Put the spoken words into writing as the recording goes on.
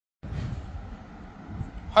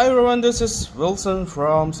Hi everyone, this is Wilson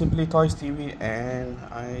from Simply Toys TV, and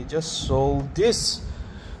I just sold this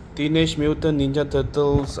Teenage Mutant Ninja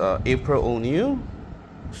Turtles April All New.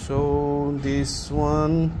 So this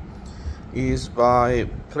one is by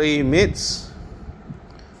Playmates.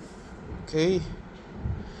 Okay,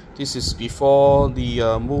 this is before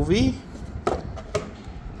the movie.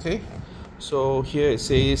 Okay, so here it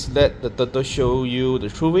says, let the turtle show you the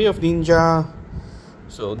true way of ninja.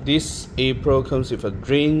 So this April comes with a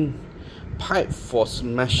drain pipe for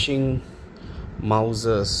smashing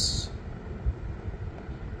mouses.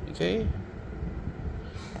 Okay,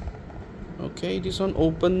 this one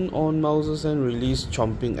open on mouses and release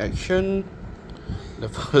chomping action. The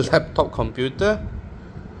laptop computer.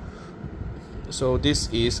 So this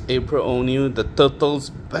is April All New, the turtle's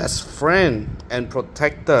best friend and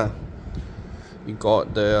protector. We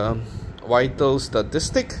got the vital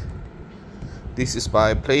statistic. This is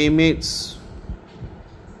by Playmates.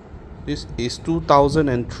 This is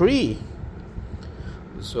 2003.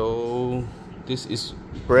 So this is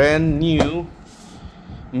brand new,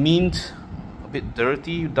 mint, a bit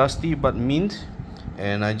dirty, dusty, but mint.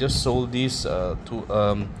 And I just sold this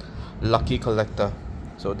to lucky collector.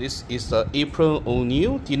 So this is the April All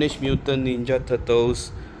New Teenage Mutant Ninja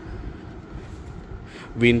Turtles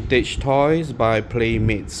vintage toys by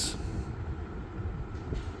Playmates.